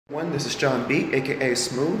This is John B, aka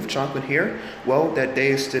Smooth Chocolate here. Well, that day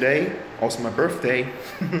is today, also my birthday.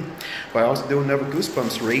 But I also do another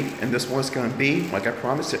Goosebumps read, and this one's gonna be, like I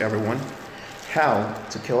promised to everyone, How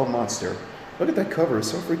to Kill a Monster. Look at that cover,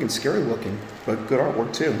 it's so freaking scary looking, but good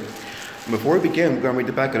artwork too. And before we begin, we're gonna read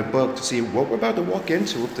the back of the book to see what we're about to walk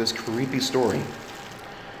into with this creepy story.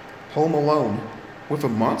 Home alone with a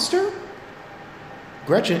monster?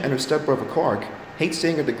 Gretchen and her stepbrother Clark hate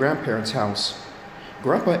staying at the grandparents' house.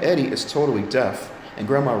 Grandpa Eddie is totally deaf, and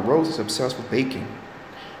Grandma Rose is obsessed with baking.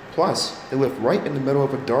 Plus, they live right in the middle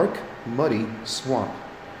of a dark, muddy swamp.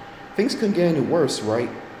 Things couldn't get any worse, right?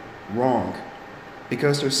 Wrong.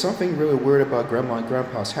 Because there's something really weird about Grandma and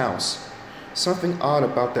Grandpa's house. Something odd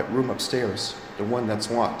about that room upstairs, the one that's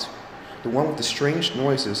locked. The one with the strange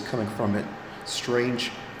noises coming from it.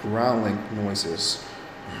 Strange, growling noises.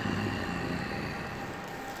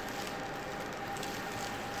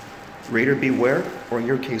 Reader beware, or in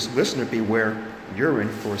your case, listener beware, you're in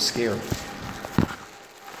for a scare.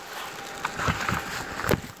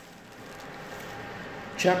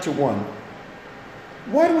 Chapter 1.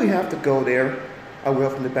 Why do we have to go there? I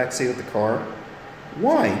wailed from the back seat of the car.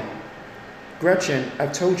 Why? Gretchen,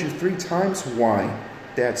 I've told you 3 times why,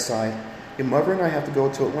 Dad sighed. Your mother and I have to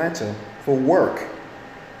go to Atlanta for work.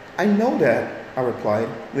 I know that, I replied,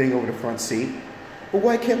 leaning over the front seat. But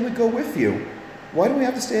why can't we go with you? Why do we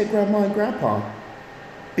have to stay at Grandma and Grandpa?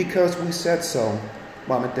 Because we said so,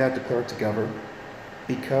 Mom and Dad declared together.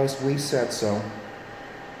 Because we said so.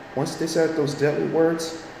 Once they said those deadly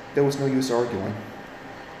words, there was no use arguing.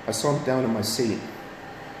 I slumped down in my seat.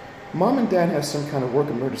 Mom and Dad have some kind of work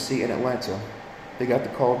emergency in Atlanta. They got the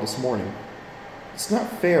call this morning. It's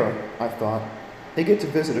not fair, I thought. They get to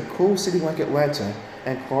visit a cool city like Atlanta,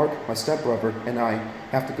 and Clark, my stepbrother, and I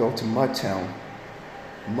have to go to Mudtown.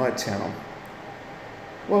 Mudtown.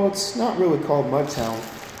 Well, it's not really called Mudtown,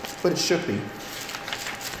 but it should be.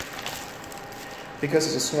 Because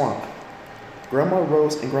it's a swamp. Grandma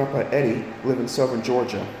Rose and Grandpa Eddie live in southern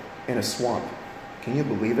Georgia, in a swamp. Can you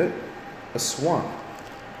believe it? A swamp.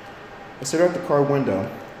 I stared out the car window.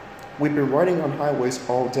 We'd been riding on highways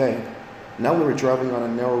all day. Now we were driving on a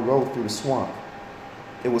narrow road through the swamp.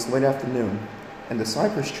 It was late afternoon, and the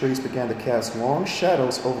cypress trees began to cast long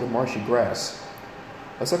shadows over the marshy grass.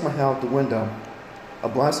 I stuck my head out the window. A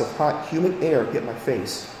blast of hot, humid air hit my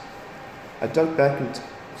face. I ducked back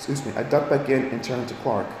in and turned to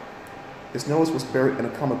Clark. His nose was buried in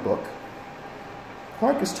a comic book.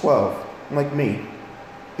 Clark is 12, like me.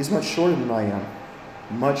 He's much shorter than I am.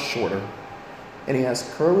 Much shorter. And he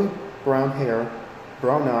has curly brown hair,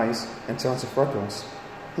 brown eyes, and tons of freckles.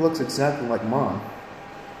 He looks exactly like Mom.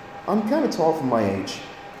 I'm kind of tall for my age.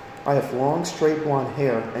 I have long, straight blonde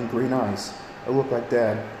hair and green eyes. I look like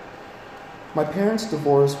Dad. My parents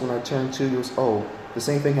divorced when I turned 2 years old. The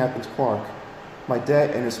same thing happened to Clark. My dad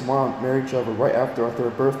and his mom married each other right after our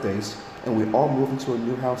 3rd birthdays, and we all moved into a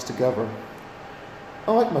new house together.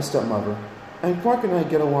 I like my stepmother, and Clark and I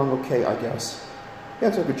get along okay, I guess. He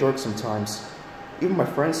acts like a jerk sometimes. Even my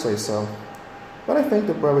friends say so. But I think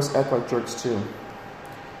the brothers act like jerks too.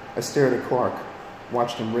 I stared at Clark,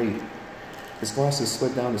 watched him read. His glasses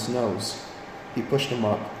slid down his nose. He pushed them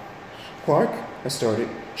up. Clark, I started.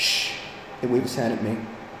 Shh. He waved his hand at me.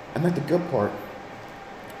 I'm at the good part.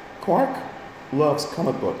 Clark loves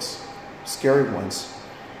comic books, scary ones.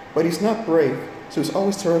 But he's not brave, so he's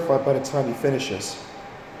always terrified by the time he finishes.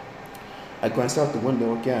 I glanced out the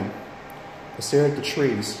window again. I stared at the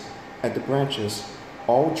trees, at the branches,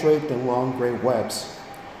 all draped in long gray webs.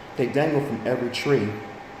 They dangled from every tree,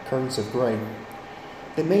 curtains of gray.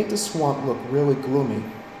 They made the swamp look really gloomy.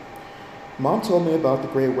 Mom told me about the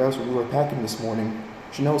gray webs when we were packing this morning.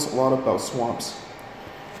 She knows a lot about swamps.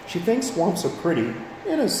 She thinks swamps are pretty,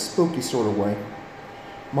 in a spooky sort of way.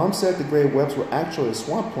 Mom said the gray webs were actually a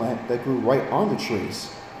swamp plant that grew right on the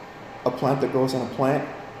trees. A plant that grows on a plant?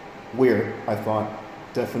 Weird, I thought.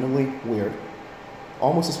 Definitely weird.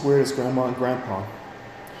 Almost as weird as Grandma and Grandpa.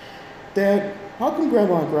 Dad, how come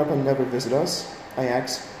Grandma and Grandpa never visit us? I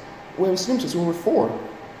asked. We haven't seen them since we were 4.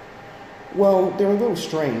 Well, they're a little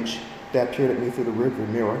strange. Dad peered at me through the rearview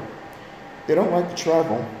mirror. They don't like to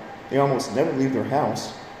travel. They almost never leave their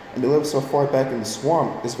house. And they live so far back in the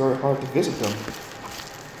swamp, it's very hard to visit them.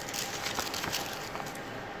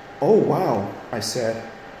 Oh, wow, I said.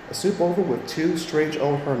 A soup over with 2 strange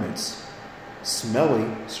old hermits. Smelly,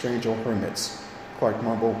 strange old hermits, Clark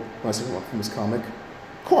mumbled, glancing up from his comic.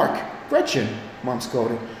 Clark! Gretchen! Mom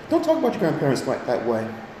scolded. Don't talk about your grandparents like that way.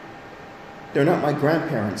 They're not my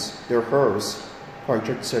grandparents. They're hers, Clark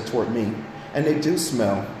jerked his head toward me. And they do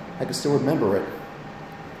smell. I can still remember it.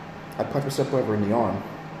 I punched my stepbrother in the arm.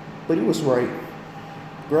 But he was right.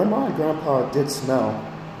 Grandma and Grandpa did smell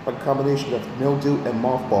like a combination of mildew and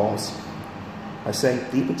mothballs. I sank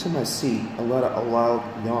deep into my seat and let out a loud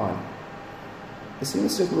yawn. It seemed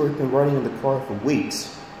as if we had been riding in the car for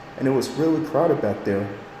weeks, and it was really crowded back there,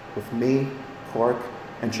 with me, Clark,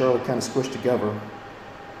 and Charlie kind of squished together.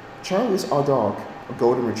 Charlie's our dog, a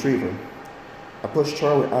golden retriever. I pushed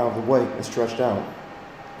Charlie out of the way and stretched out.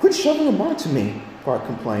 "Quit shoving him onto me," Clark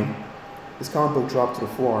complained. His comic book dropped to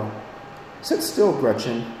the floor. "Sit still,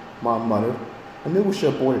 Gretchen," Mom muttered. "I knew we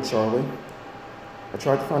should have boarded Charlie." "I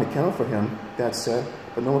tried to find a kennel for him," Dad said,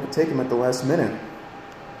 "but no one could take him at the last minute."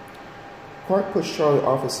 Clark pushed Charlie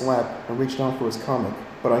off his lap and reached down for his comic,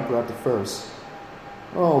 but I grabbed it first.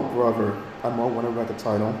 "Oh, brother," I moaned when I read the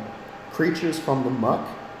title. "Creatures from the Muck?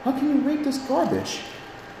 How can you read this garbage?"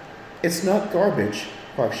 "It's not garbage,"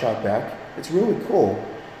 Clark shot back. "It's really cool.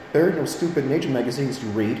 Better than those stupid nature magazines you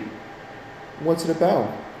read." "What's it about?"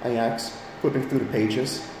 I asked, flipping through the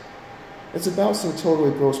pages. "It's about some totally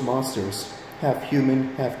gross monsters, half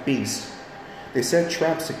human, half beast. They set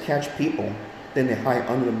traps to catch people, then they hide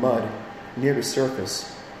under the mud, near the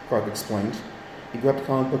surface," Clark explained. He grabbed the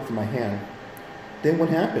comic book from my hand. "Then what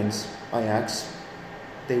happens?" I asked.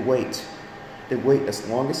 "They wait. They wait as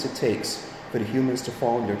long as it takes for the humans to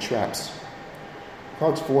fall in their traps."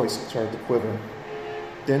 Clark's voice started to quiver.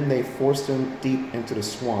 "Then they force them deep into the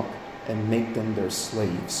swamp and make them their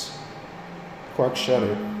slaves." Clark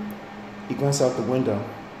shuddered. He glanced out the window,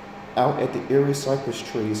 out at the eerie cypress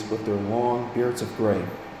trees with their long beards of gray.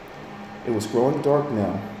 It was growing dark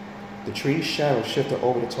now. The tree's shadow shifted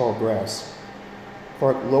over the tall grass.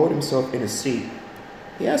 Clark lowered himself in his seat.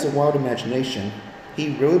 He has a wild imagination.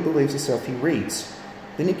 He really believes the stuff he reads.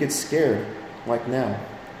 Then he gets scared, like now.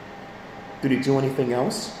 "Did he do anything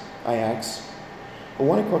else?" I asked. I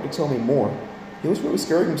wanted Clark to tell me more. He was really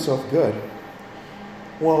scaring himself good.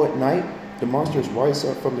 "Well, at night, the monsters rise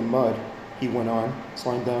up from the mud," he went on,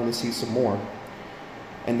 sliding down to see some more.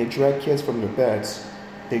 "And they drag kids from their beds.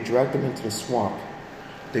 They drag them into the swamp.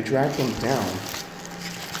 They drag them down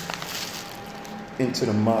into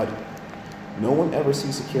the mud. No one ever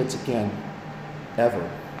sees the kids again. Ever."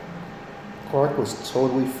 Clark was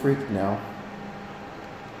totally freaked now.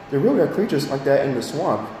 "There really are creatures like that in the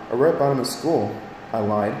swamp. I read about them in school," I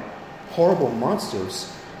lied. "Horrible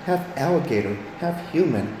monsters. Half alligator, half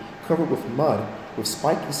human, covered with mud, with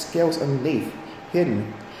spiky scales underneath,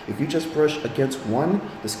 hidden. If you just brush against one,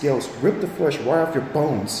 the scales rip the flesh right off your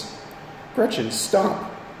bones." "Gretchen,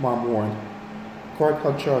 stop," Mom warned. Clark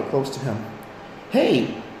hugged Charlie close to him.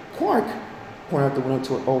 "Hey, Clark," pointed out the window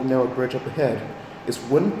to an old narrow bridge up ahead. Its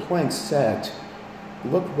wooden planks sagged.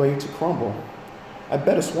 It looked ready to crumble. "I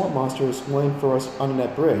bet a swamp monster is waiting for us under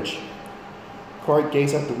that bridge." Clark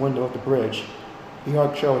gazed out the window of the bridge. He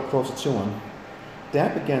hugged Charlie closer to him.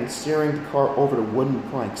 Dad began steering the car over the wooden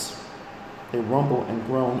planks. They rumbled and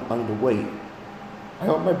groaned under the weight. I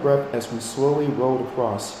held my breath as we slowly rolled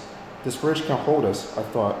across. This bridge can't hold us, I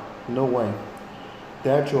thought. No way.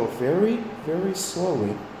 Dad drove very, very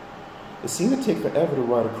slowly. It seemed to take forever to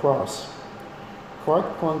ride across.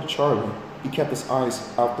 Clark clung to Charlie. He kept his eyes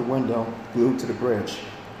out the window, glued to the bridge.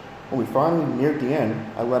 When we finally neared the end,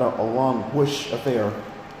 I let out a long whoosh of air,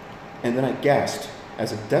 and then I gasped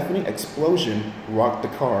as a deafening explosion rocked the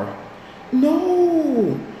car.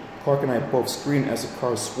 "No!" Clark and I both screamed as the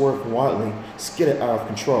car swerved wildly, skidded out of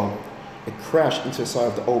control. It crashed into the side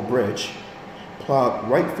of the old bridge, plowed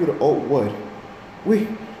right through the old wood.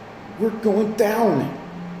 We're going down,"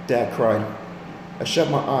 Dad cried. I shut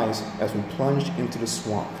my eyes as we plunged into the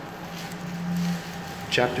swamp.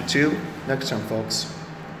 Chapter 2, next time, folks.